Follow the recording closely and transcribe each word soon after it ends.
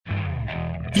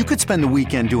You could spend the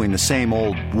weekend doing the same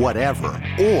old whatever,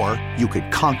 or you could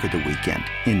conquer the weekend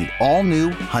in the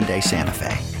all-new Hyundai Santa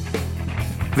Fe.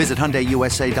 Visit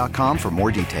HyundaiUSA.com for more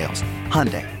details.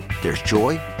 Hyundai, there's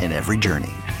joy in every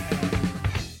journey.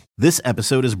 This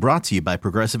episode is brought to you by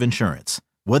Progressive Insurance.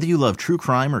 Whether you love true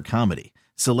crime or comedy,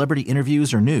 celebrity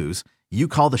interviews or news, you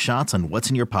call the shots on what's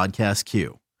in your podcast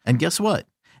queue. And guess what?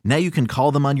 Now you can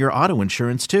call them on your auto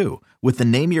insurance too with the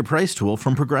Name Your Price tool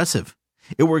from Progressive.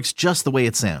 It works just the way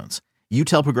it sounds. You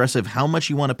tell Progressive how much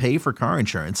you want to pay for car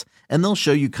insurance, and they'll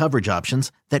show you coverage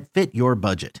options that fit your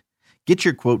budget. Get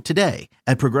your quote today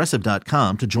at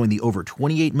Progressive.com to join the over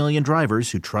 28 million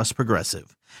drivers who trust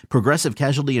Progressive. Progressive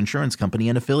Casualty Insurance Company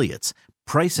and Affiliates.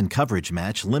 Price and coverage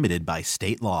match limited by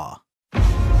state law.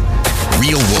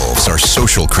 Real wolves are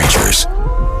social creatures.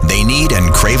 They need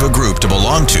and crave a group to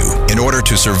belong to in order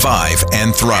to survive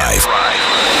and thrive.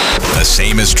 The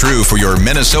same is true for your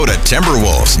Minnesota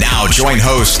Timberwolves. Now join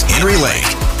host Henry Lake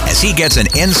as he gets an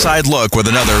inside look with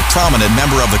another prominent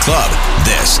member of the club.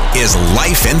 This is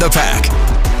Life in the Pack.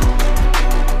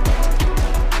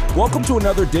 Welcome to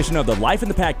another edition of the Life in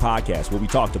the Pack podcast, where we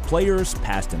talk to players,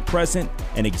 past and present,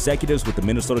 and executives with the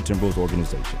Minnesota Timberwolves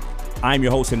organization. I'm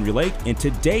your host, Henry Lake, and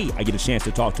today I get a chance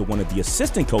to talk to one of the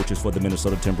assistant coaches for the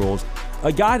Minnesota Timberwolves,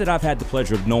 a guy that I've had the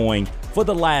pleasure of knowing for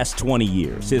the last 20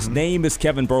 years. His name is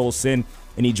Kevin Burleson,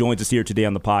 and he joins us here today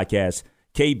on the podcast.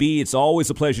 KB, it's always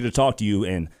a pleasure to talk to you,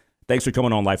 and thanks for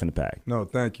coming on Life in the Pack. No,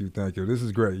 thank you. This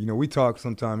is great. We talk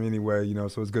sometime anyway,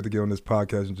 so it's good to get on this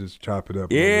podcast and just chop it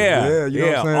up. Yeah, you know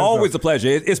what I'm saying? Always a pleasure.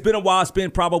 It's been a while. It's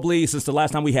been probably since the last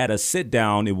time we had a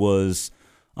sit-down. It was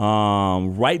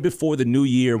right before the new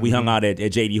year. We hung out at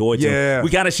JD Hoyt. Yeah. We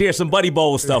kind of shared some Buddy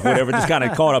Bowl stuff, whatever. Just kind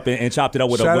of caught up and chopped it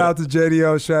up with Shout out to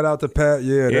JDO. Shout out to Pat.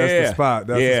 Yeah, that's the spot.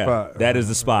 That's the spot. That is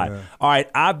the spot. Yeah. All right.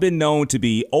 I've been known to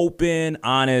be open,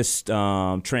 honest,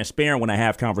 transparent when I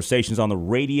have conversations on the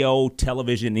radio,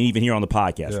 television, and even here on the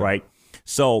podcast, right?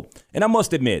 So, and I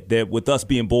must admit that with us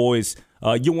being boys,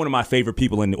 you're one of my favorite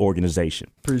people in the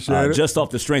organization. Appreciate it. Just off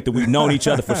the strength that we've known each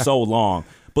other for so long.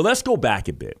 But let's go back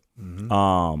a bit.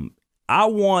 I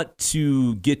want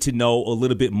to get to know a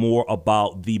little bit more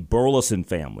about the Burleson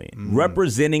family,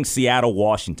 representing Seattle,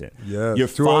 Washington. Yes, Your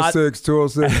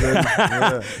 206,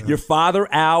 baby. Your father,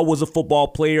 Al, was a football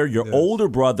player. Your older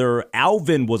brother,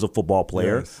 Alvin, was a football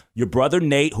player. Yes. Your brother,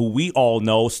 Nate, who we all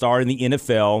know, starred in the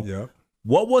NFL. Yep.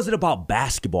 What was it about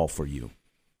basketball for you?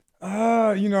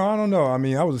 I don't know. I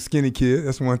mean, I was a skinny kid.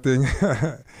 That's one thing.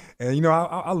 And,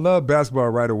 I love basketball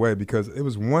right away because it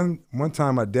was one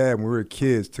time my dad, when we were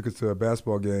kids, took us to a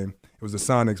basketball game. It was the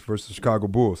Sonics versus the Chicago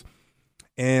Bulls.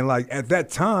 And, at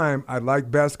that time, I liked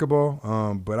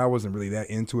basketball, but I wasn't really that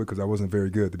into it because I wasn't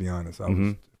very good, to be honest. I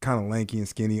was kind of lanky and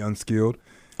skinny, unskilled.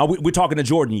 We're talking the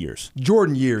Jordan years.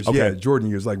 Jordan years, okay. Yeah, Jordan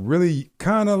years. Really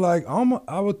kind of almost,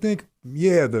 I would think,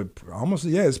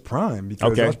 it's prime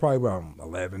because I was probably about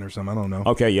 11 or something. I don't know.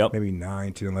 Okay, yep. Maybe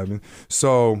 9, 10, 11.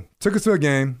 So took us to a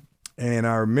game, and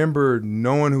I remember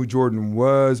knowing who Jordan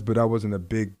was, but I wasn't a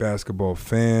big basketball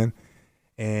fan.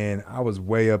 And I was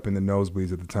way up in the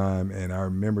nosebleeds at the time, and I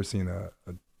remember seeing a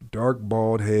dark,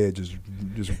 bald head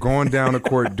just going down the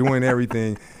court, doing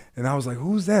everything. And I was like,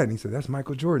 who's that? And he said, that's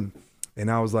Michael Jordan.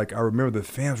 And I was like, I remember the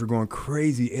fans were going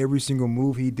crazy every single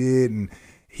move he did, and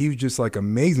he was just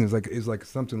amazing. It's like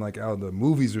something out of the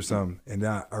movies or something. And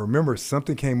I remember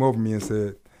something came over me and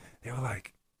said,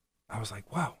 I was like,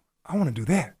 wow, I want to do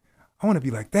that. I want to be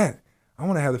like that. I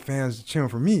want to have the fans cheering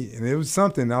for me. And it was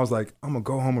something. I was like, I'm gonna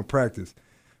go home and practice.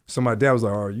 So my dad was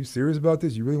like, are you serious about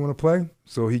this? You really want to play?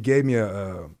 So he gave me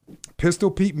a Pistol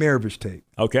Pete Maravich tape.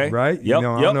 Okay. Right? Yep.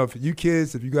 I don't know if you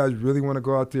kids, if you guys really want to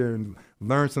go out there and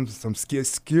learn some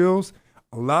skills,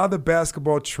 a lot of the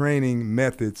basketball training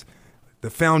methods, the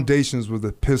foundations was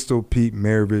the Pistol Pete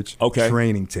Maravich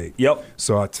training tape. Yep.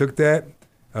 So I took that.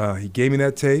 He gave me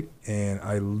that tape, and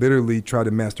I literally tried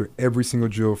to master every single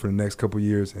drill for the next couple of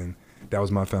years, and that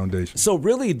was my foundation. So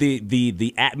really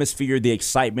the atmosphere, the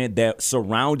excitement that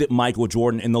surrounded Michael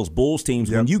Jordan and those Bulls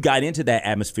teams, when you got into that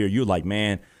atmosphere, you're like,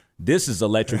 man, this is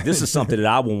electric. This is something that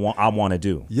I want to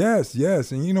do. Yes.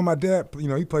 And, my dad,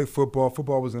 he played football.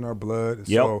 Football was in our blood.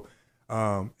 Yep. So,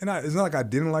 it's not like I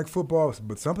didn't like football,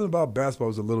 but something about basketball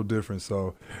was a little different.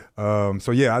 So,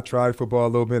 I tried football a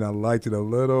little bit. I liked it a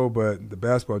little, but the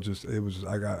basketball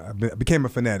I became a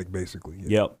fanatic, basically.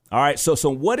 Yeah. Yep. All right. So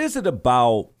what is it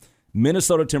about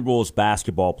Minnesota Timberwolves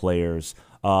basketball players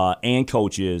and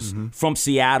coaches from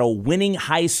Seattle winning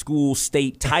high school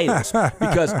state titles?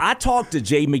 Because I talked to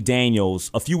Jay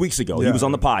McDaniels a few weeks ago. He was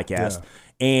on the podcast,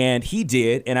 and he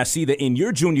did. And I see that in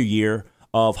your junior year,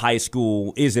 of high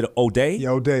school. Is it O'Day? Yeah,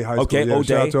 O'Day High School. Okay, yeah. O'Day.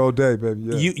 Shout out to O'Day, baby.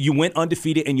 Yeah. You went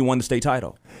undefeated and you won the state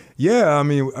title. Yeah, I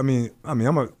mean,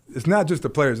 it's not just the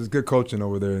players. It's good coaching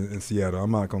over there in Seattle.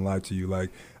 I'm not gonna lie to you. Like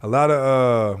a lot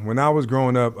of when I was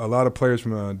growing up, a lot of players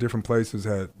from different places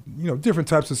had different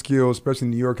types of skills. Especially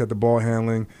in New York, had the ball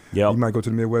handling. Yep. You might go to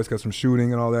the Midwest, got some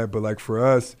shooting and all that. But like for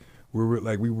us, we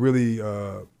really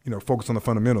focus on the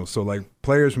fundamentals. So like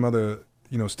players from other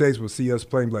states will see us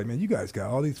playing, like, man, you guys got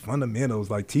all these fundamentals.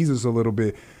 Like tease us a little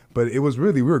bit. But it was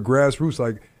really, we were grassroots.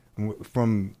 Like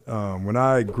from when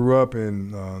I grew up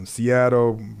in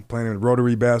Seattle, playing in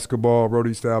Rotary basketball,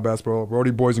 Rotary style basketball,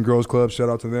 Rotary Boys and Girls Club, shout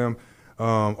out to them.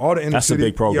 All the inner That's city, a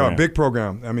big program. Yeah, big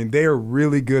program. I mean, they are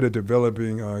really good at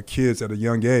developing kids at a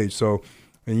young age. So,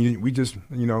 and we just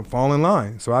fall in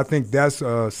line. So I think that's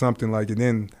something like. And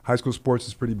then high school sports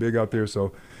is pretty big out there.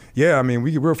 So. Yeah, I mean,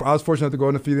 I was fortunate to go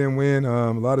undefeated and win.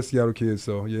 A lot of Seattle kids,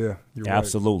 so yeah, you're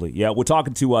Absolutely. right. Yeah, we're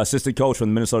talking to assistant coach from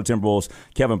the Minnesota Timberwolves,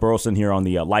 Kevin Burleson, here on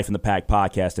the Life in the Pack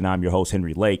podcast, and I'm your host,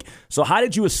 Henry Lake. So how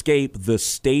did you escape the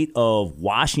state of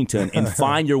Washington and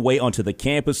find your way onto the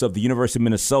campus of the University of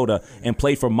Minnesota and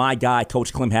play for my guy,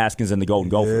 Coach Clem Haskins and the Golden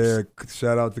Gophers? Yeah,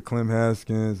 shout out to Clem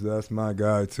Haskins. That's my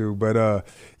guy, too. But, I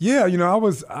thought I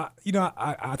was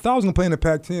going to play in the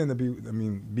Pac-10, to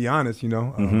be honest, I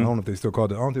don't know if they still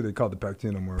called it. I don't think they called the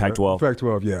Pac-10 no more. Pac-12. Right?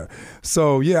 Pac-12, yeah.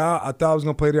 So, yeah, I thought I was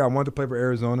going to play there. I wanted to play for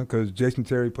Arizona because Jason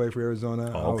Terry played for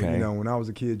Arizona. Oh, okay. When I was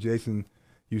a kid, Jason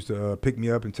used to pick me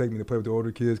up and take me to play with the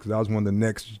older kids because I was one of the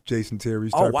next Jason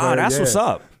Terry. Oh, wow, that's what's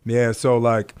up. Yeah, so,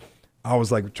 like, I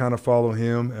was, like, trying to follow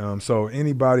him. So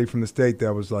anybody from the state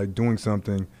that was, like, doing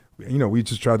something, we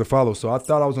just tried to follow. So I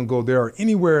thought I was going to go there or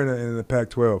anywhere in the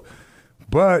Pac-12.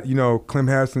 But, Clem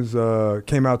Haskins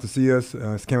came out to see us,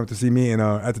 came out to see me. And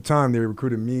at the time, they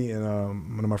recruited me and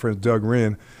one of my friends, Doug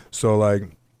Wren. So, like,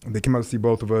 they came out to see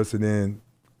both of us. And then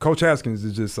Coach Haskins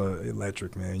is just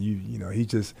electric, man. He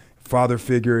just father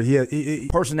figure. He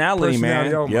personality,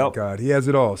 man. Oh, my God. He has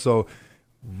it all. So,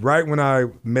 right when I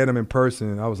met him in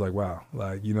person, I was like, wow.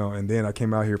 Like, and then I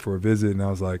came out here for a visit, and I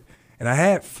was like, and I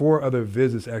had 4 other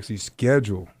visits actually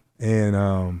scheduled.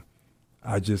 And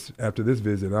I just, after this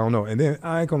visit, I don't know. And then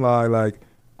I ain't gonna lie, like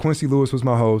Quincy Lewis was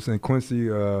my host, and Quincy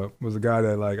was a guy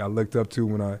that like I looked up to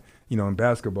when I, in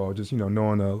basketball, just,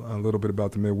 knowing a little bit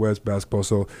about the Midwest basketball.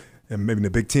 So, and maybe the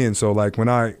Big Ten. So like when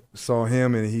I saw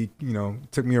him and he,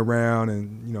 took me around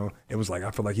and, it was like,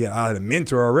 I felt like I had a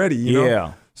mentor already, you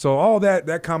know? So all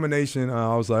that combination,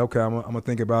 I was like, okay, I'm gonna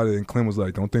think about it. And Clem was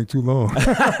like, don't think too long.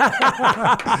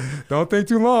 Don't think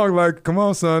too long. Like, come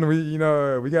on, son. We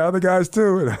got other guys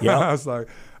too. And I was like,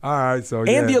 all right. So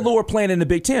and the allure playing in the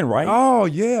Big Ten, right? Oh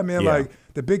yeah, man. Yeah. Like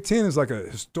the Big Ten is like a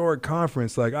historic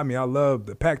conference. Like, I love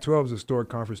the Pac-12 is a historic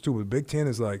conference too, but Big Ten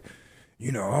is like,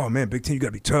 oh man, Big Ten, you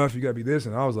gotta be tough, you gotta be this.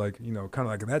 And I was like, kind of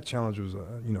like that challenge was,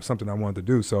 something I wanted to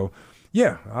do. So.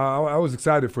 Yeah, I was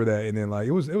excited for that, and then like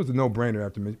it was a no-brainer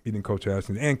after meeting Coach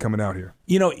Haskins and coming out here.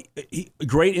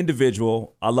 Great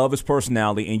individual. I love his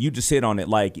personality, and you just hit on it.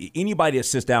 Like anybody that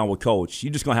sits down with Coach,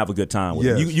 you're just gonna have a good time with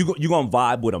him. You're gonna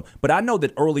vibe with him. But I know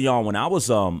that early on, when I was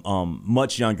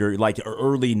much younger, like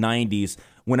early '90s.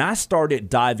 When I started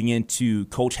diving into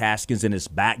Coach Haskins and his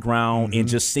background and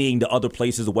just seeing the other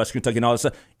places of West Kentucky and all that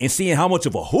stuff and seeing how much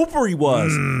of a hooper he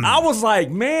was, I was like,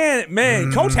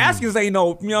 man, Coach Haskins ain't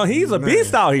he's a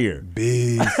beast out here.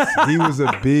 Beast. He was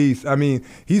a beast.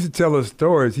 He used to tell us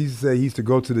stories. He used to say he used to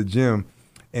go to the gym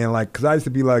and like, because I used to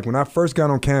be like, when I first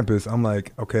got on campus, I'm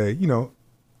like, okay,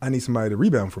 I need somebody to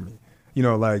rebound for me. I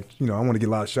want to get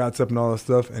a lot of shots up and all that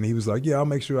stuff. And he was like, yeah, I'll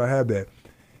make sure I have that.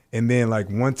 And then, like,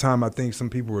 one time I think some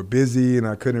people were busy and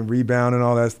I couldn't rebound and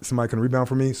all that. Somebody couldn't rebound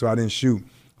for me, so I didn't shoot.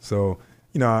 So,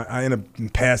 I ended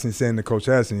up passing, saying to Coach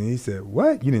Haskins, and he said,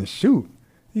 what? You didn't shoot?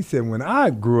 He said, when I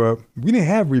grew up, we didn't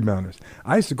have rebounders.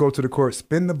 I used to go to the court,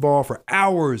 spin the ball for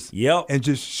hours and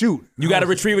just shoot. You got to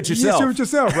retrieve it yourself. You retrieve it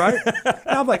yourself, right?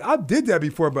 And I'm like, I did that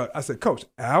before, but I said, Coach,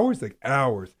 hours? Like,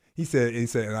 hours. He said,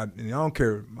 and I don't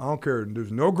care.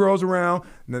 There's no girls around,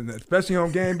 especially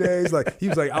on game days. Like he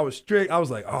was like, I was strict. I was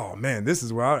like, oh man, this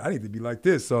is where I need to be like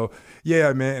this. So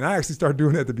yeah, man. And I actually started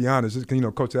doing that, to be honest. Just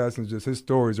Coach Haskins, his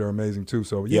stories are amazing too.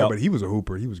 So yeah, but he was a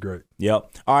hooper. He was great.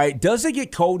 Yep. All right. Does it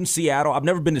get cold in Seattle? I've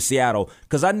never been to Seattle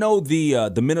because I know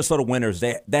the Minnesota winters.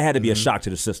 That had to be a shock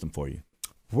to the system for you.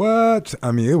 What?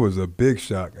 It was a big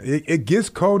shock. It gets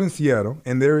cold in Seattle,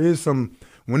 and there is some.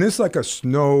 When it's like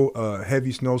a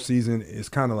heavy snow season, it's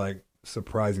kind of like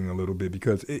surprising a little bit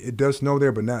because it does snow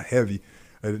there, but not heavy,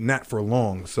 not for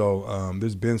long. So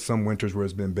there's been some winters where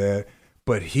it's been bad.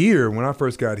 But here, when I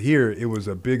first got here, it was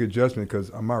a big adjustment because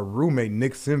my roommate,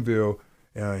 Nick Sinville,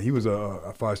 he was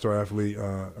a 5-star athlete,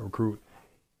 a recruit.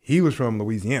 he was from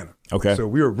Louisiana. Okay. So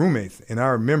we were roommates, and I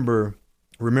remember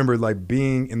like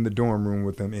being in the dorm room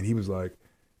with him, and he was like,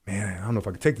 man, I don't know if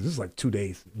I could take this. This is like 2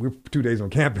 days. We're 2 days on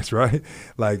campus, right?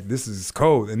 Like, this is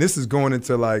cold. And this is going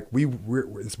into like, we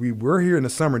were here in the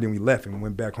summer, then we left and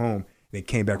went back home. They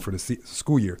came back for the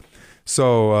school year.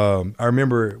 So I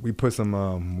remember we put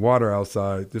some water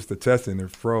outside just to test it, and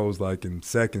it froze like in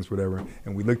seconds, whatever.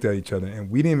 And we looked at each other, and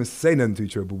we didn't even say nothing to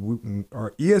each other. But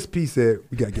our ESP said,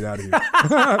 we got to get out of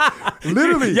here.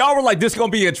 Literally. Y'all were like, this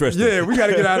going to be interesting. Yeah, we got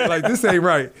to get out of here. Like, this ain't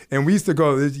right. And we used to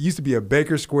go, there used to be a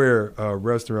Baker Square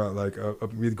restaurant. Like,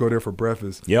 we'd go there for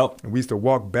breakfast. Yep. And we used to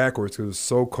walk backwards because it was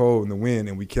so cold in the wind,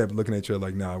 and we kept looking at each other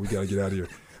like, nah, we got to get out of here.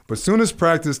 But as soon as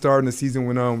practice started and the season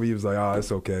went on, we was like, oh, it's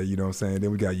okay, you know what I'm saying?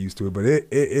 Then we got used to it. But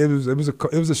it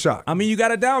was a shock. I mean, you got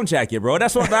a down jacket, bro.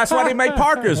 That's why they make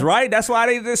Parkers, right? That's why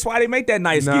they make that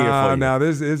nice gear for you. Nah,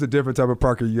 this is a different type of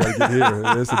Parker you got to get here.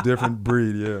 It's a different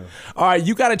breed, yeah. All right,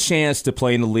 you got a chance to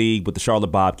play in the league with the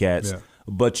Charlotte Bobcats,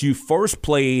 but you first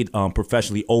played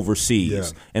professionally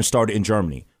overseas and started in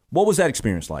Germany. What was that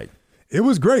experience like? It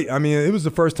was great. I mean, it was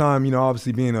the first time, you know,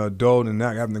 obviously being an adult and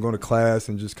not having to go to class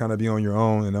and just kind of be on your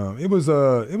own. And it was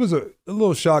a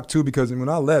little shock too, because when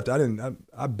I left,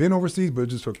 I've been overseas, but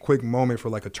just for a quick moment for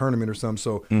like a tournament or something.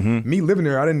 So me living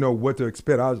there, I didn't know what to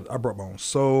expect. I brought my own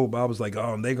soap. I was like,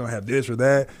 oh, they gonna have this or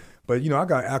that. But, you know, I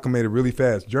got acclimated really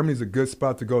fast. Germany's a good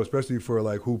spot to go, especially for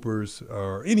like hoopers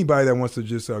or anybody that wants to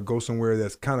just go somewhere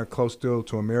that's kind of close still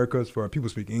to America, for people who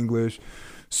speak English.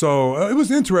 So it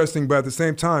was interesting, but at the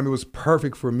same time, it was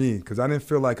perfect for me because I didn't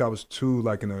feel like I was too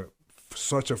like in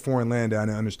such a foreign land that I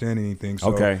didn't understand anything.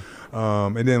 So, okay.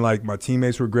 And then like my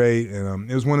teammates were great,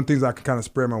 and it was one of the things I could kind of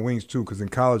spread my wings too. Because in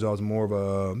college I was more of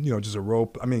a just a role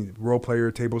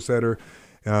player, table setter.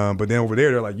 But then over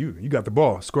there they're like, you got the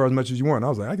ball, score as much as you want. And I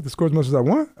was like, I get to score as much as I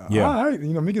want. Yeah. All right,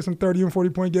 let me get some 30 and 40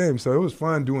 point games. So it was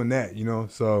fun doing that,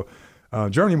 So.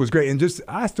 Germany was great, and just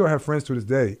I still have friends to this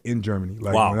day in Germany.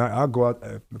 Like wow. when I'll go out,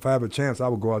 if I have a chance, I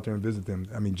will go out there and visit them.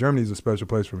 I mean, Germany is a special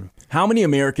place for me. How many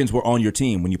Americans were on your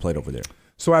team when you played over there?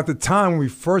 So at the time when we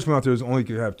first went out there, only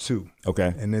could have 2.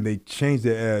 Okay. And then they changed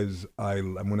it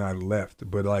when I left.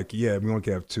 But we only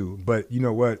could have 2. But you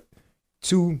know what?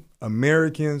 2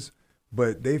 Americans.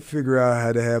 But they figure out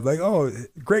how to have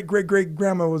great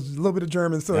grandma was a little bit of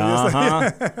German, so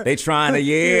they trying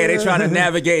to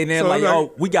navigate, and they're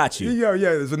so we got you. Yeah.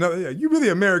 There's another. Yeah, you really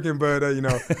American, but but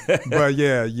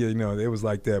it was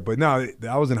like that. But no,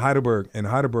 I was in Heidelberg, and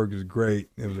Heidelberg is great.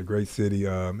 It was a great city.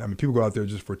 I mean, people go out there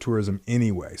just for tourism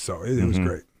anyway, so it was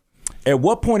great. At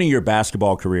what point in your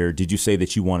basketball career did you say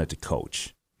that you wanted to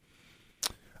coach?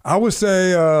 I would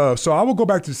say so. I would go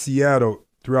back to Seattle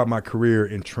throughout my career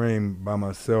and train by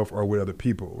myself or with other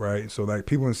people, right? So like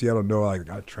people in Seattle know I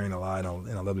train a lot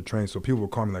and I love to train. So people will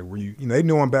call me like, where you they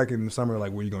know I'm back in the summer,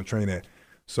 like where you gonna train at?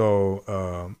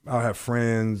 So I'll have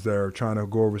friends that are trying to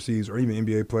go overseas or even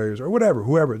NBA players or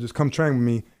whoever, just come train with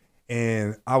me,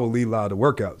 and I will lead a lot of the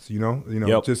workouts,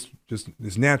 yep.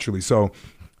 just naturally. So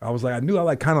I was like, I knew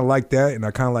I kind of like that, and I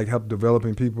kind of like helped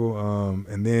developing people.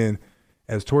 And then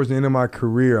as towards the end of my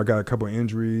career, I got a couple of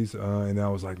injuries, and I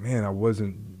was like, man, I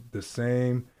wasn't the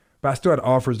same. But I still had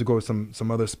offers to go to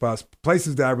some other spots,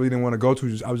 places that I really didn't want to go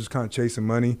to. I was just kind of chasing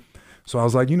money. So I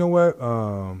was like, you know what?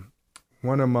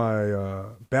 One of my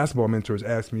basketball mentors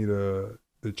asked me to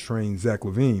train Zach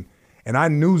LaVine. And I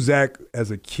knew Zach as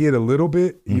a kid a little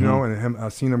bit, and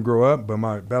I've seen him grow up, but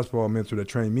my basketball mentor that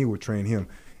trained me would train him.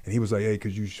 And he was like, hey,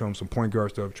 could you show him some point guard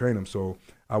stuff, train him? So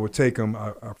I would take him.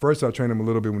 First, I trained him a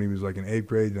little bit when he was like in 8th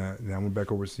grade, and I went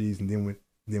back overseas. And then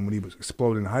when he was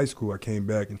exploding in high school, I came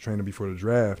back and trained him before the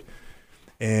draft.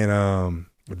 And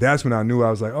that's when I knew I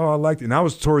was like, oh, I liked it. And I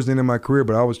was towards the end of my career,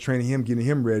 but I was training him, getting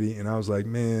him ready. And I was like,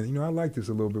 man, I like this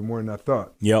a little bit more than I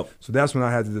thought. Yep. So that's when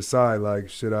I had to decide, like,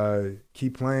 should I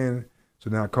keep playing? So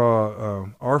then I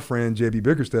called our friend, JB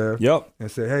Bickerstaff,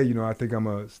 and said, hey, I think I'm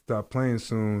going to stop playing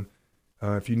soon.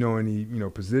 If you know any,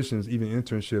 positions, even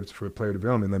internships for player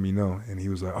development, let me know. And he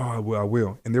was like, oh, I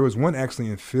will. And there was one actually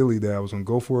in Philly that I was going to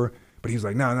go for, but he was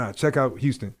like, nah, check out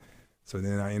Houston. So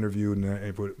then I interviewed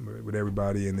with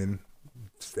everybody, and then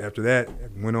after that,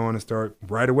 I went on and start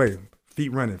right away,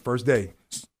 feet running, first day.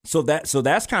 So that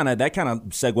kind of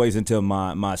segues into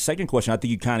my second question. I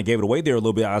think you kind of gave it away there a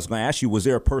little bit. I was going to ask you, was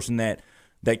there a person that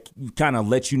kind of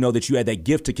let you know that you had that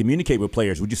gift to communicate with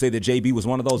players? Would you say that JB was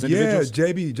one of those individuals? Yeah,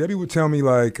 JB would tell me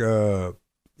like,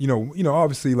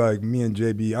 obviously like me and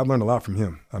JB, I learned a lot from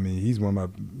him. I mean, he's one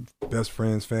of my best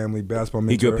friends, family, basketball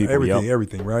mentor,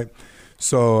 everything, right?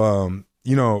 So,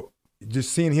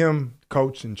 just seeing him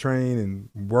coach and train and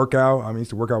work out. I mean, I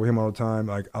used to work out with him all the time.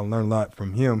 Like I learned a lot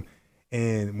from him.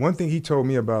 And one thing he told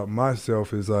me about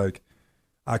myself is like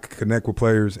I could connect with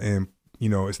players and,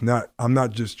 I'm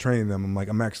not just training them.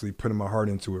 I'm actually putting my heart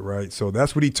into it, right? So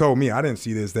that's what he told me. I didn't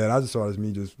see that. I just saw it as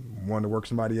me just wanting to work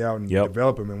somebody out and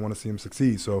develop him and want to see him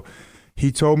succeed. So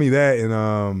he told me that,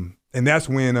 and that's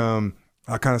when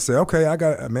I kind of said, okay,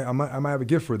 I might have a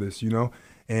gift for this,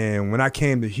 And when I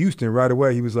came to Houston right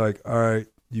away, he was like, all right,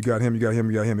 you got him, you got him,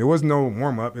 you got him. It wasn't no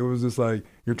warm-up. It was just like,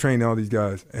 you're training all these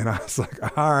guys. And I was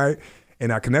like, all right.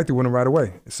 And I connected with him right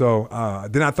away. So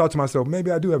then I thought to myself,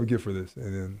 maybe I do have a gift for this.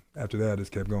 And then after that, I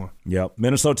just kept going. Yep.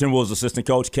 Minnesota Timberwolves assistant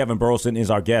coach Kevin Burleson is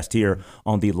our guest here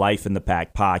on the Life in the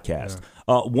Pack podcast.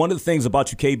 Yeah. One of the things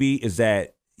about you, KB, is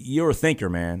that you're a thinker,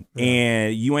 man. Yeah.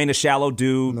 And you ain't a shallow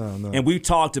dude. No. And we've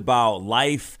talked about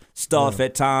life stuff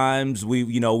at times.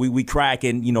 We crack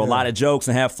and, a lot of jokes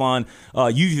and have fun.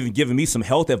 You've even given me some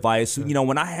health advice. Yeah.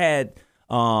 When I had,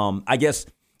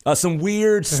 some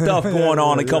weird stuff going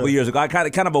on a couple of years ago. I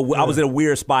I was in a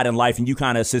weird spot in life, and you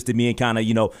kind of assisted me and kind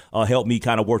of helped me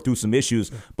kind of work through some issues.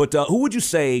 But who would you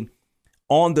say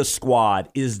on the squad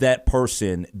is that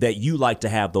person that you like to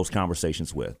have those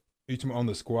conversations with? On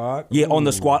the squad? Yeah, on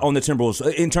the squad, on the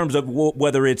Timberwolves, in terms of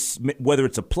whether it's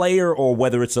a player or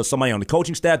whether it's somebody on the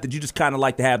coaching staff that you just kind of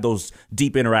like to have those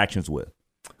deep interactions with.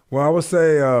 Well, I would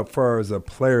say as far as a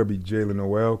player, it'd be Jaylen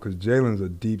Nowell, because Jaylen's a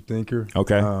deep thinker.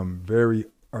 Okay. Very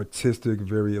artistic,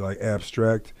 very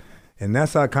abstract, and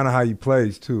that's how he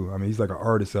plays too. I mean, he's like an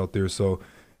artist out there. So,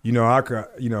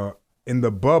 in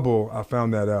the bubble, I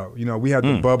found that out. We had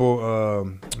the bubble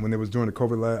when it was during the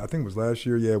COVID. I think it was last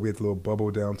year. Yeah, we had the little bubble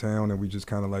downtown, and we just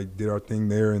kind of did our thing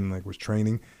there and was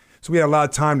training. So we had a lot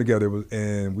of time together,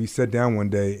 and we sat down one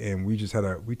day and we just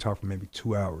we talked for maybe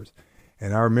 2 hours.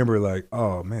 And I remember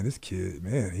oh man, this kid,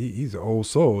 man, he's an old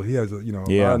soul. He has a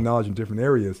lot of knowledge in different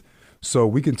areas. So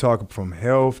we can talk from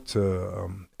health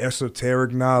to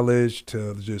esoteric knowledge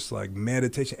to just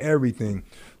meditation, everything.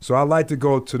 So I like to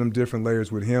go to them different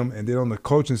layers with him. And then on the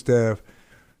coaching staff,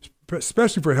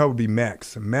 especially for help, would be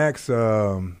Max. Max,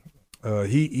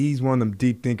 he's one of them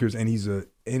deep thinkers, and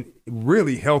and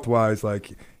really health-wise,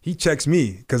 he checks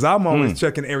me because I'm always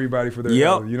checking everybody for their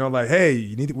health.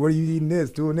 Hey, what are you eating this,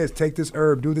 doing this, take this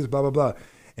herb, do this, blah, blah, blah.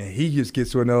 And he just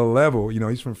gets to another level.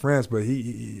 He's from France, but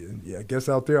he I guess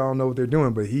out there, I don't know what they're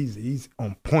doing, but he's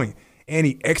on point. And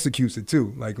he executes it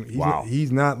too.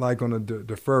 He's not going to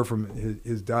defer from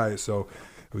his diet. So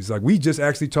it was we just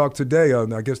actually talked today.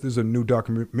 I guess there's a new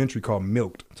documentary called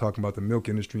Milked, talking about the milk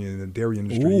industry and the dairy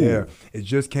industry. Ooh. Yeah, it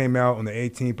just came out on the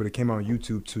 18th, but it came out on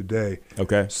YouTube today.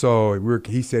 Okay. So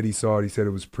he said he saw it. He said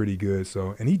it was pretty good.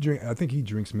 So I think he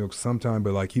drinks milk sometime,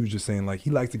 but he was just saying he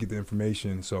likes to get the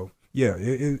information. So. Yeah,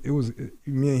 it was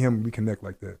me and him. We connect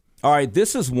like that. All right,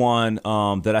 this is one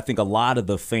that I think a lot of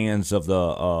the fans of the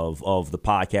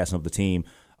podcast and of the team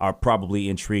are probably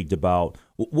intrigued about.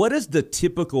 What is the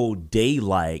typical day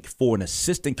like for an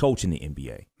assistant coach in the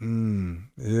NBA?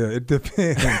 Yeah, it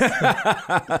depends.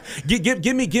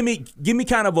 give me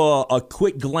kind of a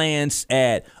quick glance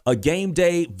at a game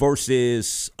day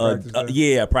versus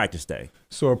practice day.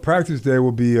 So a practice day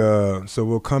will be so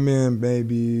we'll come in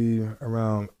maybe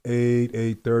around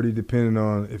 8:30, depending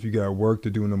on if you got work to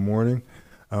do in the morning.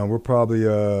 We're probably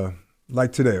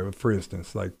like today, for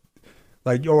instance,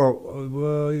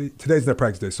 today's not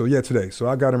practice day. So yeah, today. So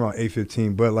I got around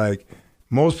 8:15, but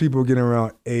most people get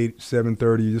around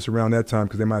 7:30, just around that time,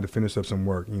 because they might have finished up some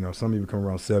work. Some people come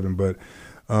around 7, but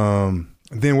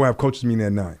then we'll have coaches meeting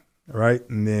at 9, right?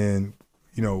 And then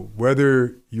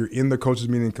whether you're in the coaches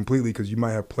meeting completely, because you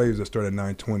might have players that start at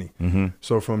 9:20. Mm-hmm.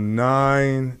 So from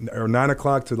 9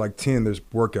 o'clock to 10, there's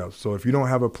workouts. So if you don't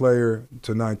have a player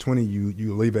to 9:20,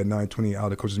 you leave at 9:20 out of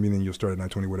the coaches meeting, and you'll start at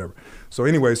 9:20, whatever. So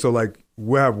anyway,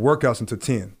 we'll have workouts until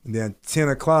 10. And then 10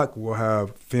 o'clock, we'll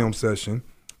have film session.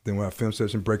 Then we'll have film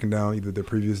session breaking down either the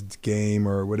previous game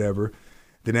or whatever.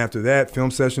 Then after that, film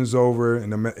session's over,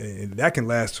 and that can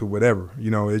last to whatever.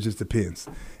 It just depends.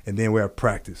 And then we have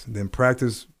practice. And then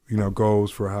practice,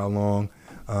 goes for how long,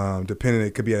 depending.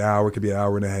 It could be an hour, it could be an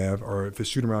hour and a half, or if it's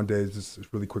shooting around days, it's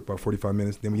really quick, about 45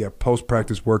 minutes. Then we have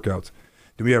post-practice workouts.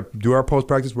 Then we do our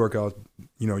post-practice workouts.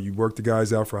 You work the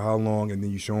guys out for how long, and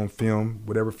then you show them film,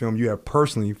 whatever film you have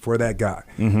personally for that guy.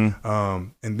 Mm-hmm.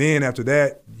 And then after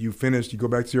that, you finish, you go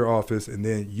back to your office, and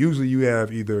then usually you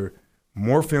have either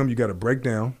more film you got to break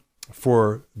down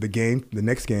for the game, the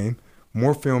next game,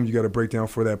 more film you got to break down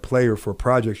for that player for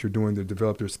projects you're doing to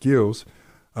develop their skills,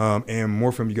 and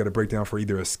more film you got to break down for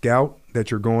either a scout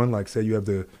that you're going, say we have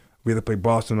to play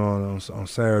Boston on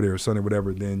Saturday or Sunday,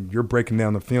 whatever, then you're breaking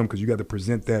down the film because you got to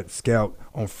present that scout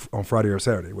on Friday or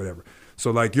Saturday, whatever. So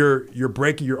like you're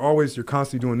breaking, you're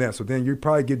constantly doing that. So then you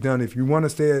probably get done. If you want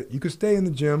to you could stay in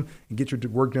the gym and get your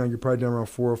work done. You're probably done around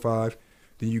 4 or 5.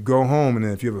 Then you go home, and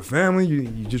then if you have a family,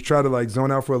 you just try to like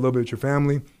zone out for a little bit with your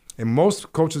family. And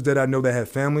most coaches that I know that have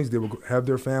families, they will have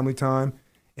their family time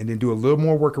and then do a little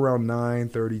more work around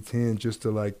 9:30, 10, just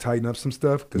to like tighten up some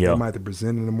stuff because they might have to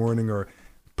present in the morning or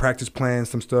practice plan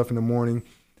some stuff in the morning,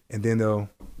 and then they'll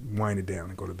wind it down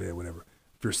and go to bed, whatever.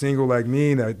 If you're single like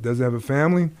me that doesn't have a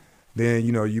family, then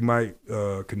you might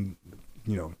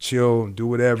chill, do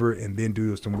whatever, and then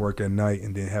do some work at night,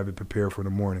 and then have it prepared for the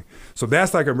morning. So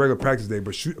that's like a regular practice day.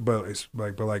 But it's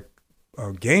like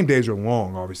game days are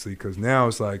long, obviously, because now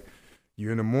it's like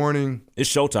you're in the morning. It's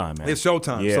showtime, man. It's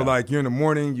showtime. Yeah. So like you're in the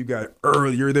morning,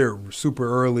 you're there super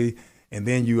early. And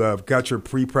then you got your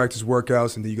pre-practice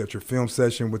workouts, and then you got your film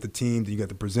session with the team. Then you got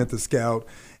to present the scout,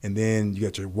 and then you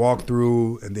got your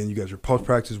walkthrough, and then you got your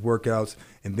post-practice workouts,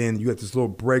 and then you got this little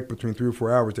break between 3 or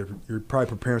 4 hours that you're probably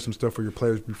preparing some stuff for your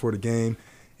players before the game.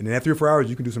 And then at 3 or 4 hours,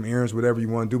 you can do some errands, whatever you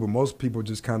want to do. But most people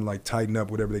just kind of like tighten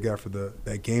up whatever they got for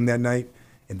that game that night,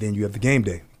 and then you have the game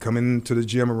day. Coming into the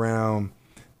gym around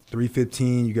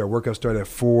 3:15, you got workout start at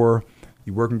 4.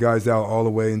 You're working guys out all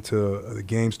the way until the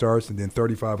game starts, and then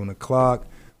 35 on the clock.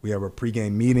 We have a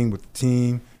pregame meeting with the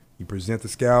team. You present the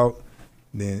scout.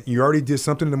 Then you already did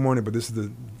something in the morning, but this is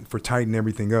for tightening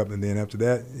everything up. And then after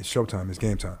that, it's showtime. It's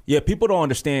game time. Yeah, people don't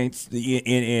understand,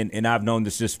 and I've known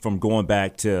this just from going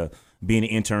back to being an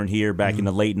intern here back in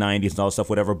the late 90s and all that stuff,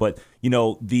 whatever. But,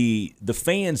 the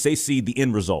fans, they see the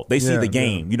end result. They see the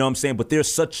game. Yeah. You know what I'm saying? But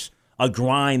there's such a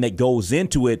grind that goes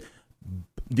into it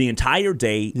the entire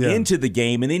day into the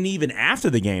game, and then even after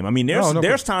the game. I mean,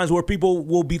 there's times where people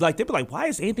will be like, why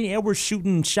is Anthony Edwards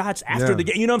shooting shots after the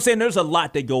game? You know what I'm saying? There's a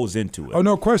lot that goes into it. Oh,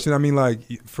 no question. I mean, like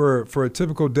for a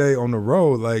typical day on the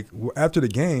road, like after the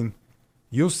game,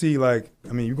 you'll see we're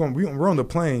on the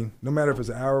plane. No matter if it's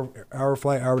an hour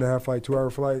flight, hour and a half flight, 2 hour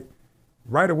flight.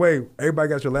 Right away, everybody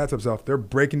got your laptops off. They're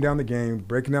breaking down the game,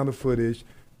 breaking down the footage,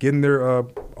 getting their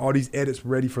all these edits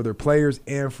ready for their players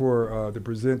and for the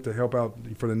present to help out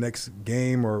for the next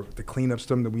game or to clean up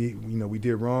something that we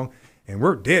did wrong. And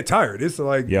we're dead tired. It's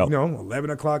like 11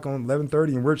 o'clock on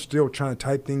 11:30, and we're still trying to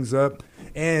type things up.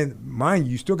 And mind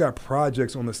you still got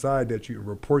projects on the side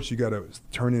reports you got to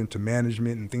turn into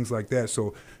management and things like that.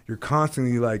 So you're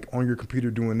constantly like on your computer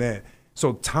doing that.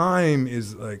 So time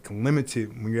is like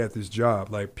limited when you're at this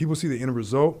job. Like people see the end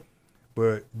result,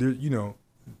 but there,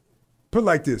 put it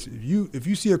like this: if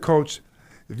you see a coach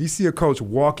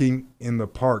walking in the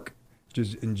park,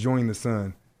 just enjoying the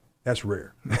sun, that's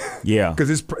rare. Yeah,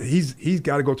 because he's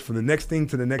got to go from the next thing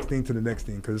to the next thing to the next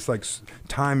thing. Because it's like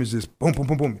time is just boom, boom,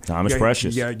 boom, boom. Time is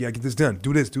precious. Yeah, get this done.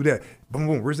 Do this, do that. Boom,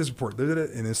 boom. Where's this report?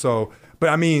 And then but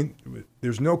I mean,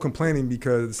 there's no complaining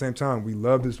because at the same time we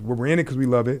love this. We're in it because we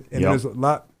love it, and there's a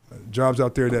lot of jobs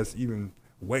out there that's even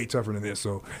way tougher than this.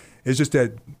 So. It's just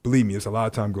that, believe me, it's a lot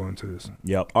of time going into this.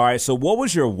 Yep. All right, so what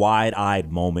was your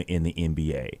wide-eyed moment in the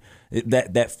NBA?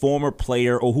 That former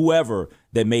player or whoever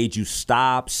that made you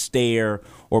stop, stare,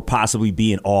 or possibly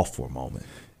be in awe for a moment?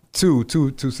 Two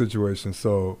situations.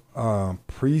 So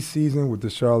preseason with the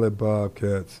Charlotte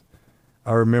Bobcats,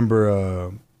 I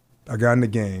remember I got in the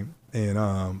game, and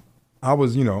I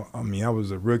was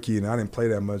a rookie, and I didn't play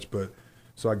that much. But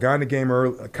so I got in the game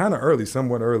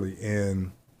somewhat early,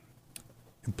 and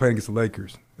playing against the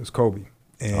Lakers. It was Kobe.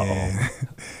 And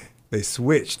they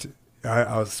switched.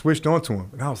 I switched onto him.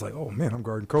 And I was like, oh, man, I'm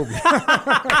guarding Kobe.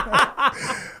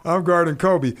 I'm guarding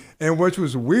Kobe. And which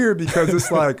was weird because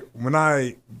it's like when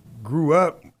I grew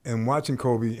up and watching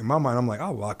Kobe, in my mind, I'm like,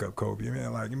 I'll lock up Kobe.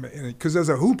 Man, because as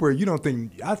a hooper, you don't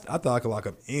think – I thought I could lock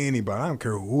up anybody. I don't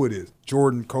care who it is.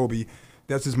 Jordan, Kobe.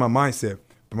 That's just my mindset.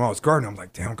 But when I was guarding, I'm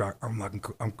like, damn, I'm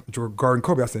guarding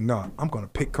Kobe. I said, no, I'm going to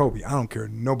pick Kobe. I don't care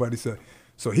what nobody said.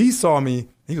 So he saw me.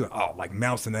 He was like, like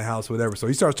mouse in the house, whatever. So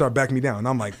he started backing me down. And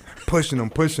I'm like pushing him.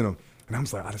 And I'm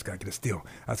just like, I just got to get a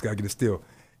steal.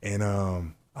 And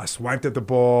I swiped at the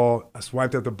ball,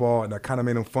 and I kind of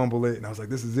made him fumble it. And I was like,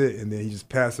 this is it. And then he just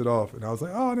passed it off. And I was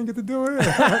like, I didn't get to do it.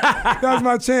 That was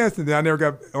my chance. And then I never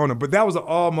got on him. But that was an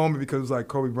all moment because it was like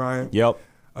Kobe Bryant. Yep.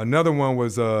 Another one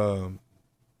was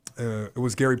it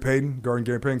was Gary Payton, guarding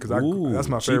Gary Payton, because that's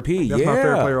my favorite. That's my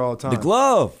favorite player all the time. The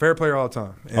glove, favorite player all the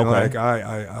time. And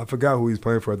I forgot who he was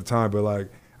playing for at the time, but like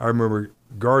I remember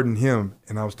guarding him,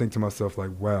 and I was thinking to myself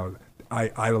like, wow, I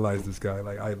idolize this guy.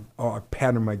 Like I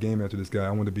patterned my game after this guy.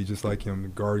 I want to be just like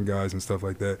him, guarding guys and stuff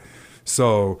like that.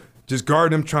 So just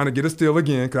guarding him, trying to get a steal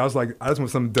again. Because I was like, I just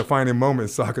want some defining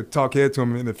moments so I could talk head to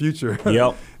him in the future.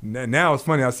 Yep. Now it's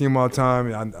funny. I see him all the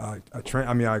time. I train.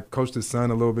 I mean, I coached his son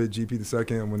a little bit, GP the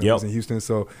second, when he was in Houston.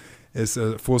 So it's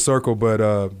a full circle. But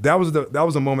that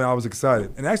was a moment I was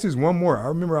excited. And actually, there's one more. I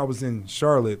remember I was in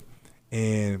Charlotte,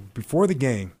 and before the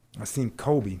game, I seen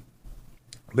Kobe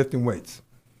lifting weights,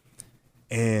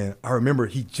 and I remember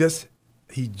he just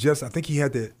I think he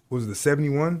had was it the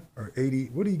 71 or 80?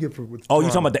 What did he get for? With Toronto? You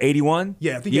talking about the 81?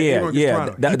 Yeah, I think he had 81 against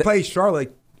Toronto. He played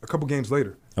Charlotte a couple games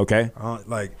later. Okay.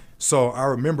 So I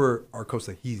remember our coach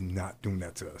said, he's not doing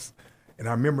that to us. And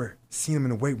I remember seeing him in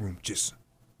the weight room just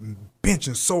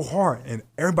benching so hard, and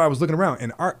everybody was looking around.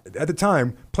 And at the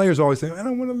time, players always saying, I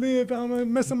don't want to live, I'm going to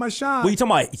mess up my shot. What are you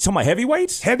talking about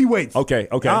heavyweights? Heavyweights. Okay.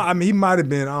 I mean, he might have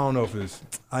been, I don't know if it's,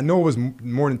 I know it was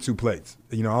more than 2 plates.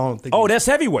 You know, I don't think. Oh, that's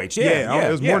heavyweights. Yeah,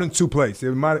 it was more than 2 plates. It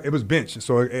was bench.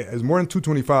 So it was more than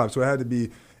 225. So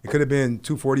it could have been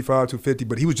 245, 250,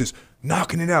 but he was just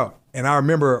knocking it out. And I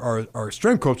remember our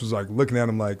strength coach was like looking at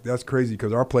him like, that's crazy,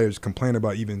 because our players complained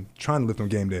about even trying to lift on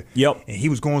game day. Yep. And he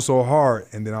was going so hard.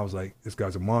 And then I was like, this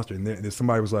guy's a monster. And then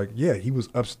somebody was like, yeah, he was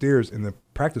upstairs in the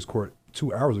practice court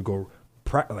 2 hours ago,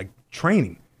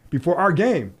 training before our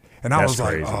game. And I was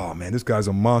like, oh man, this guy's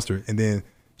a monster. And then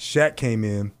Shaq came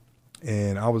in,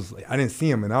 and I didn't see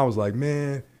him, and I was like,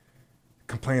 man,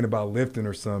 complaining about lifting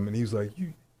or something. And he was like,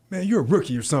 man, you're a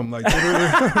rookie or something like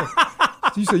that.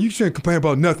 He said, you shouldn't complain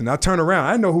about nothing. I turned around.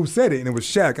 I didn't know who said it, and it was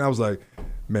Shaq. And I was like,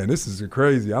 man, this is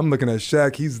crazy. I'm looking at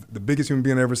Shaq. He's the biggest human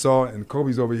being I ever saw, and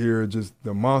Kobe's over here just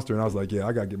the monster. And I was like, yeah,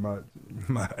 I got to get my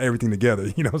everything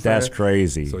together. You know what I'm saying? That's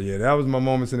crazy. So, yeah, that was my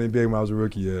moments in the NBA when I was a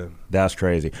rookie, yeah. That's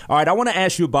crazy. All right, I want to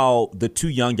ask you about the 2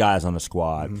 young guys on the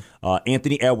squad,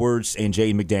 Anthony Edwards and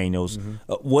Jaden McDaniels.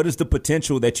 What is the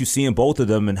potential that you see in both of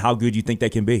them, and how good you think they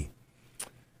can be?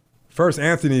 First,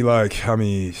 Anthony,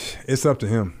 it's up to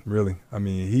him, really. I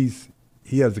mean,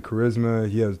 he has the charisma,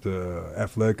 he has the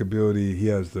athletic ability,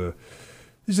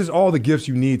 it's just all the gifts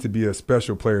you need to be a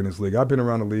special player in this league. I've been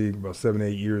around the league about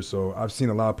 7-8 years, so I've seen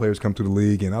a lot of players come through the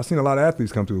league, and I've seen a lot of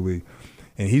athletes come through the league.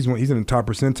 And he's in the top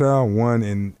percentile, 1,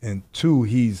 and 2,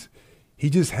 he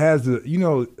just has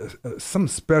something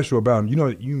special about him.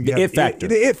 The it factor.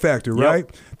 The it factor, right?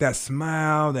 That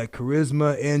smile, that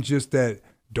charisma, and just that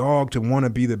dog to want to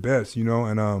be the best,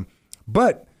 and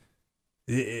but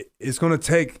it's going to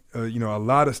take a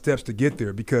lot of steps to get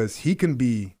there, because he can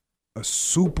be a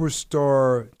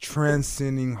superstar,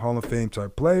 transcending Hall of Fame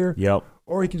type player,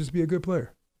 or he can just be a good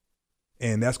player,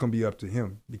 and that's going to be up to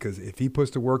him, because if he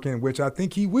puts the work in, which I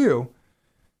think he will,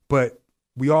 but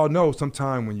we all know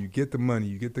sometime when you get the money,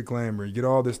 you get the glamour, you get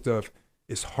all this stuff,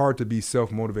 it's hard to be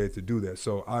self-motivated to do that.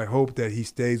 So I hope that he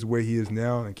stays where he is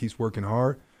now and keeps working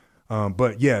hard.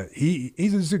 But yeah,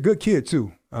 he's just a good kid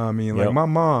too. I mean, my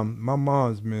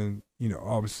mom's been,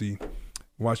 obviously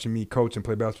watching me coach and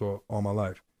play basketball all my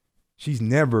life. She's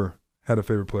never had a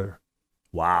favorite player.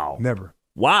 Wow. Never.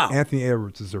 Wow. Anthony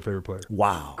Edwards is her favorite player.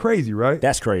 Wow. Crazy, right?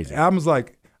 That's crazy. I'm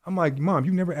like, Mom,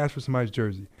 you never asked for somebody's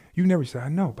jersey. You never said, I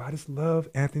know, but I just love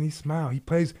Anthony's smile. He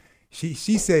plays. She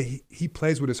said he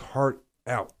plays with his heart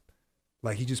out.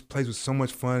 Like, he just plays with so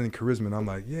much fun and charisma. And I'm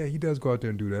like, yeah, he does go out there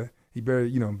and do that. He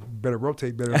better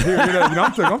rotate better.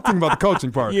 I'm thinking about the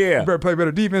coaching part. Yeah. He better play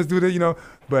better defense, do that,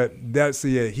 But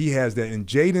he has that. And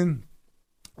Jaden,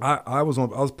 I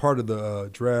was part of the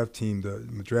draft team,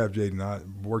 the draft Jaden.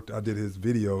 I did his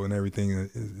video and everything,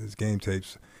 his game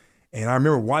tapes. And I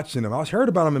remember watching him. I heard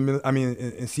about him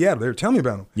in Seattle. They were telling me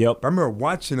about him. Yep. But I remember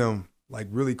watching him like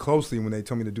really closely when they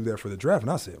told me to do that for the draft.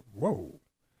 And I said, whoa.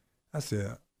 I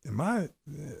said, am I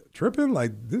tripping?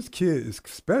 Like, this kid is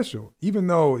special, even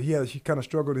though he kind of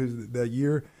struggled that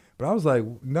year. But I was like,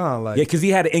 nah, like, yeah, because he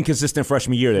had an inconsistent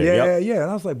freshman year there. Yeah. And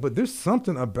I was like, but there's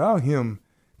something about him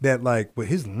that, like, with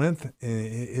his length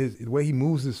and the way he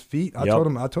moves his feet. I told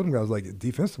him, I was like,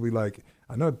 defensively, like,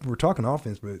 I know we're talking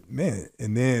offense, but man,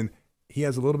 and then he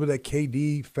has a little bit of that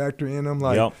KD factor in him,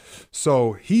 like,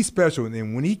 so he's special. And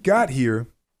then when he got here,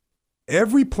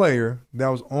 every player that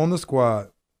was on the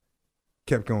squad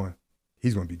kept going,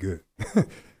 he's going to be good.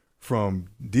 From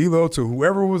D'Lo to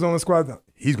whoever was on the squad,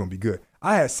 he's going to be good.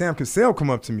 I had Sam Cassell come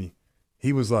up to me.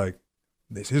 He was like,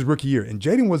 this his rookie year. And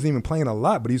Jaden wasn't even playing a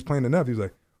lot, but he was playing enough. He was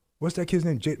like, what's that kid's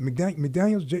name?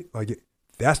 McDaniels? Like,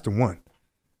 that's the one.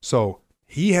 So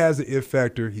he has the it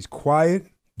factor. He's quiet.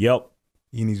 Yep.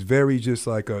 And he's very just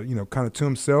like kind of to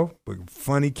himself, but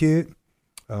funny kid.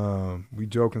 We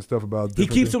joke and stuff about he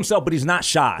keeps to himself, but he's not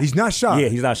shy. He's not shy. Yeah,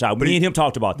 he's not shy. But me and him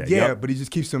talked about that. Yeah, but he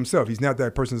just keeps to himself. He's not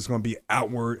that person that's going to be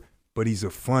outward, but he's a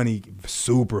funny,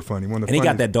 super funny. One of the and he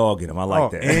got that dog in him. I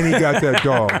like that. And he got that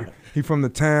dog. He from the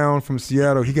town, from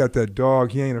Seattle. He got that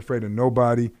dog. He ain't afraid of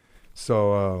nobody.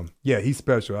 So, yeah, he's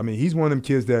special. I mean, he's one of them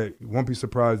kids that won't be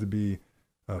surprised to be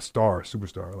a star,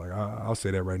 superstar. Like, I'll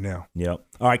say that right now. Yep.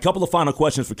 All right, couple of final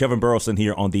questions for Kevin Burleson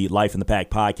here on the Life in the Pack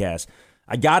podcast.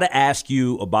 I got to ask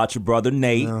you about your brother,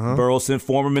 Nate Burleson,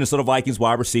 former Minnesota Vikings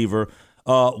wide receiver.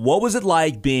 What was it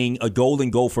like being a Golden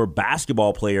Gopher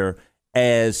basketball player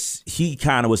as he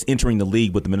kind of was entering the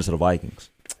league with the Minnesota Vikings?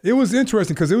 It was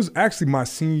interesting because it was actually my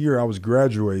senior year. I was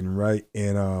graduating, right?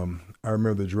 And I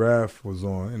remember the draft was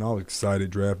on, and I was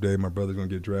excited. Draft day, my brother's going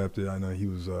to get drafted. I know he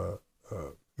was up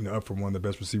for one of the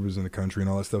best receivers in the country and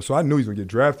all that stuff. So I knew he was going to get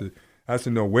drafted. I just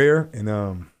didn't know where. And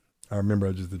I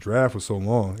remember the draft was so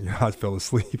long. I fell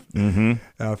asleep. And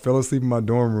I fell asleep in my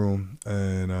dorm room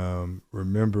and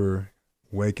remember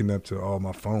waking up to all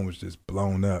my phone was just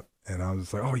blown up. And I was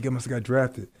just like, oh, he must have got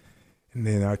drafted. And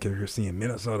then I kept seeing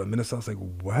Minnesota. I was like,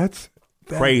 what?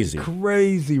 That's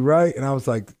crazy, right? And I was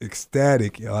like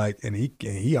ecstatic, and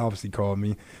he obviously called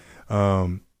me.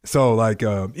 So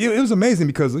it was amazing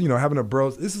because, having a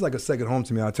bro, this is like a second home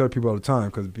to me. I tell people all the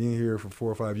time because being here for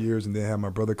 4 or 5 years and then have my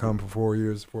brother come for 4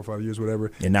 or 5 years,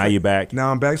 whatever. And now you're back.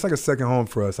 Now I'm back. It's like a second home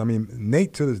for us. I mean,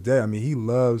 Nate to this day, I mean, he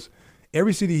loves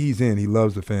every city he's in. He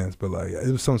loves the fans, but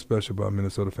it was something special about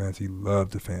Minnesota fans. He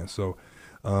loved the fans. So.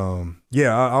 I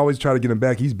always try to get him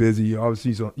back. He's busy. Obviously,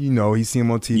 he's seen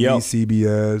him on TV,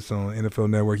 CBS, on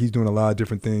NFL Network. He's doing a lot of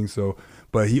different things. So,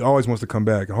 but he always wants to come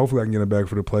back, and hopefully, I can get him back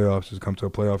for the playoffs. Just come to a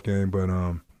playoff game. But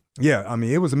I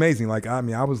mean, it was amazing.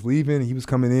 I was leaving, he was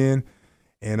coming in,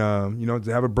 and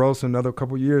to have a Burleson another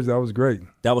couple of years, that was great.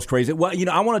 That was crazy. Well,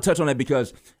 I want to touch on that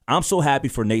because I'm so happy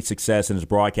for Nate's success in his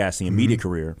broadcasting and media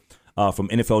career, from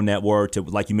NFL Network to,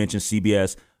 like you mentioned,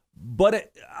 CBS.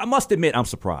 But I must admit, I'm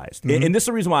surprised. And this is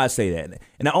the reason why I say that.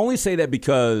 And I only say that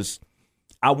because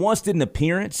I once did an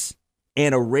appearance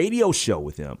and a radio show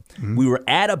with him. We were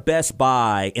at a Best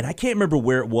Buy, and I can't remember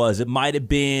where it was. It might have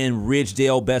been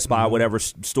Ridgedale Best Buy, whatever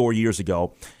store years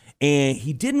ago. And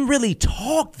he didn't really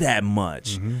talk that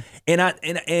much.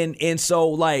 And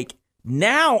so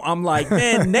now I'm like,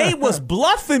 man, Nate was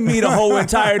bluffing me the whole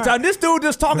entire time. This dude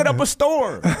just talking up a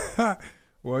storm.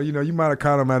 Well, you might have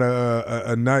caught him at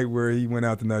a night where he went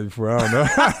out the night before. I don't know.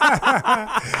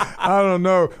 I don't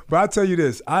know. But I'll tell you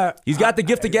this. He's got the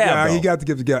gift of gab. Yeah, he got the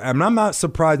gift of gab. I mean, I'm not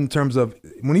surprised in terms of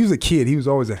when he was a kid, he was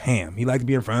always a ham. He liked to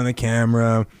be in front of the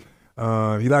camera.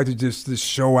 He liked to just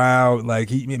show out.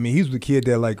 He was the kid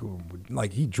that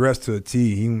he dressed to a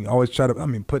T. He always tried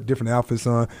to, put different outfits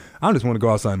on. I just want to go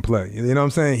outside and play. You know what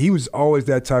I'm saying? He was always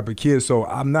that type of kid. So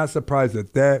I'm not surprised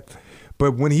at that.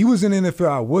 But when he was in the NFL,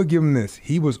 I would give him this.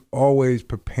 He was always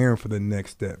preparing for the next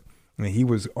step. And he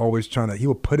was always he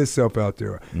would put himself out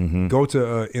there, go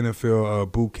to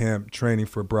NFL boot camp training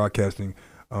for broadcasting,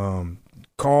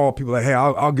 call people hey,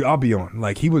 I'll be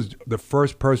on. He was the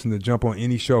first person to jump on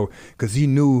any show because he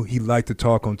knew he liked to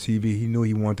talk on TV. He knew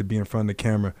he wanted to be in front of the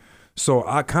camera. So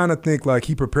I kind of think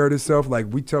he prepared himself.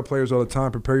 We tell players all the time,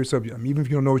 prepare yourself. Even if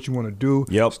you don't know what you want to do,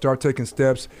 start taking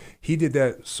steps. He did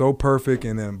that so perfect.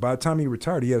 And then by the time he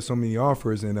retired, he had so many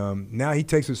offers. And now he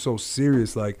takes it so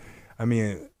serious.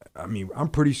 I'm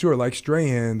pretty sure,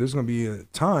 Strahan, there's going to be a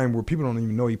time where people don't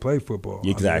even know he played football.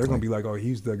 Exactly. They're going to be like, oh,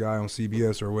 he's the guy on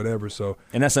CBS or whatever. So,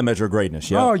 and that's a measure of greatness.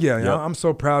 Yep. Oh, yeah. Yep. I'm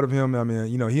so proud of him.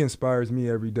 He inspires me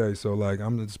every day. So,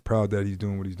 I'm just proud that he's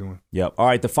doing what he's doing. Yep. All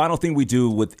right. The final thing we do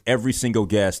with every single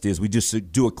guest is we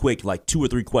just do a quick, 2 or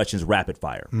 3 questions, rapid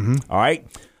fire. All right?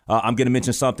 I'm going to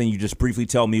mention something. You just briefly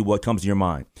tell me what comes to your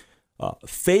mind.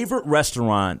 Favorite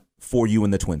restaurant for you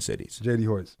in the Twin Cities? J.D.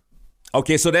 Hoyt's.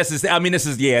 Okay, so that's kind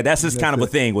of a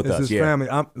thing with us. His family.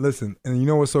 Listen, and you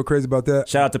know what's so crazy about that?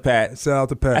 Shout out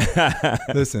to Pat.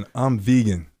 Listen, I'm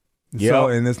vegan. So,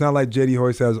 and it's not like J.D.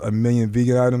 Hoyt's has a million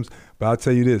vegan items, but I'll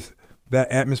tell you this.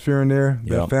 That atmosphere in there,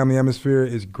 that family atmosphere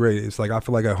is great. It's I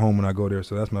feel like at home when I go there,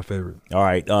 so that's my favorite. All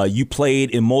right. You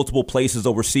played in multiple places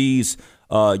overseas.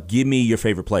 Give me your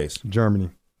favorite place. Germany.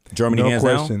 Germany, hands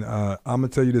down? No question. I'm going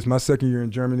to tell you this. My second year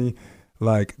in Germany,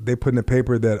 they put in the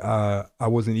paper that I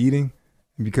wasn't eating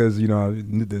because,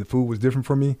 the food was different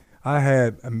for me. I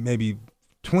had maybe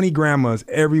 20 grandmas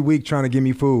every week trying to give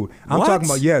me food. I'm talking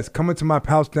about, coming to my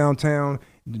house downtown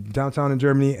in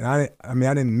Germany, and I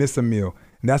didn't miss a meal.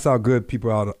 And that's how good people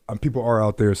are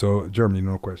out there. So Germany,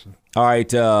 no question. All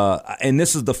right, and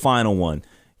this is the final one.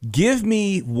 Give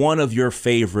me one of your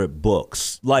favorite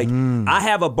books. Like, I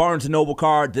have a Barnes & Noble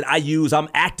card that I use. I'm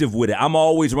active with it. I'm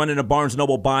always running to Barnes &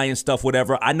 Noble, buying stuff,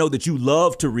 whatever. I know that you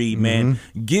love to read, man.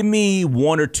 Give me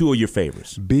one or two of your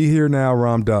favorites. Be Here Now,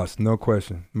 Ram Dass, no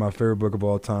question. My favorite book of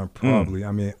all time, probably.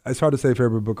 I mean, it's hard to say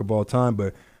favorite book of all time,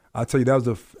 but I'll tell you, that was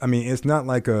it's not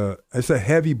like it's a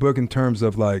heavy book in terms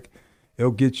of like, it'll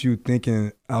get you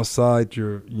thinking outside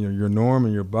your norm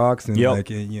and your box, and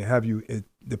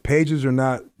the pages are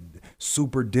not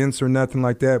super dense or nothing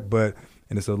like that,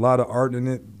 and it's a lot of art in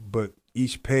it, but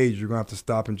each page you're gonna have to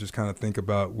stop and just kind of think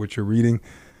about what you're reading.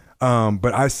 But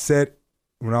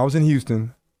when I was in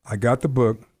Houston, I got the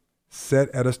book, sat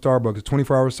at a Starbucks, a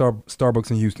 24-hour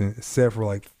Starbucks in Houston, sat for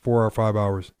like 4 or 5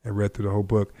 hours and read through the whole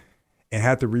book, and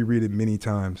had to reread it many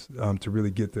times to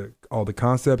really get all the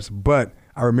concepts. But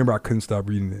I remember I couldn't stop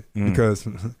reading it because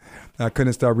it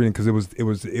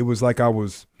was like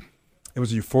it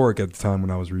was euphoric at the time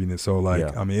when I was reading it. So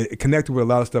it connected with a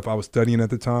lot of stuff I was studying at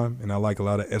the time, and I like a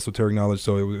lot of esoteric knowledge,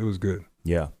 so it was good.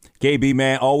 Yeah. KB,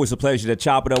 man, always a pleasure to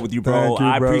chop it up with you, bro. Thank you,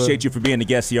 I brother. appreciate you for being the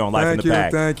guest here on Life in the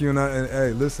Pack. Thank you. And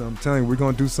hey, listen, I'm telling you, we're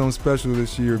going to do something special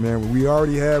this year, man. We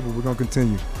already have, but we're going to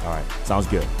continue. All right. Sounds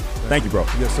good. Thank you, bro.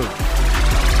 Yes, sir.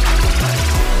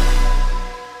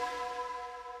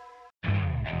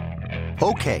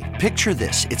 Okay, picture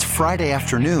this. It's Friday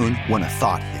afternoon when a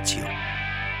thought hits you.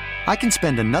 I can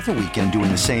spend another weekend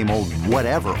doing the same old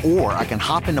whatever, or I can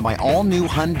hop into my all-new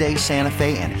Hyundai Santa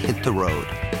Fe and hit the road.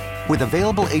 With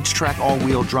available H-Track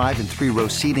all-wheel drive and 3-row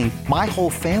seating, my whole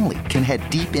family can head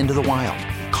deep into the wild.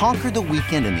 Conquer the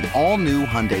weekend in the all-new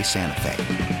Hyundai Santa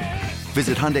Fe.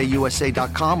 Visit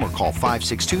HyundaiUSA.com or call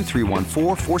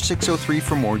 562-314-4603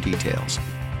 for more details.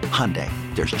 Hyundai,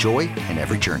 there's joy in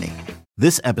every journey.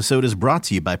 This episode is brought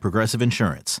to you by Progressive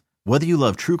Insurance. Whether you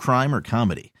love true crime or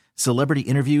comedy, celebrity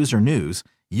interviews or news,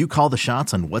 you call the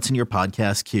shots on what's in your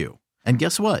podcast queue. And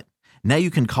guess what? Now you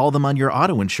can call them on your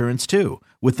auto insurance too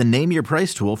with the Name Your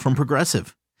Price tool from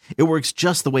Progressive. It works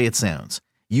just the way it sounds.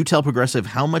 You tell Progressive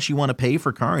how much you want to pay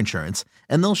for car insurance,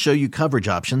 and they'll show you coverage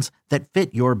options that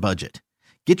fit your budget.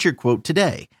 Get your quote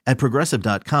today at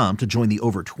Progressive.com to join the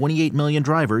over 28 million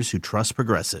drivers who trust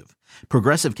Progressive.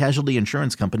 Progressive Casualty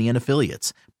Insurance Company and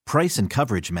Affiliates. Price and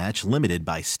coverage match limited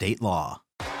by state law.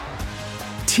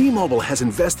 T-Mobile has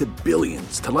invested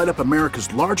billions to light up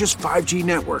America's largest 5G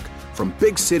network, from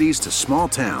big cities to small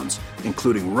towns,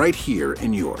 including right here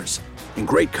in yours. And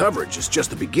great coverage is just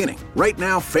the beginning. Right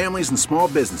now, families and small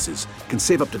businesses can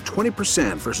save up to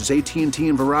 20% versus AT&T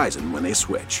and Verizon when they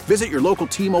switch. Visit your local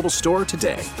T-Mobile store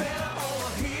today.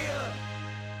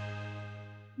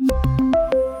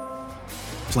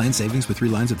 Plan savings with 3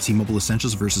 lines of T-Mobile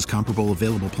Essentials versus comparable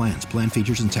available plans. Plan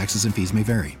features and taxes and fees may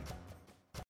vary.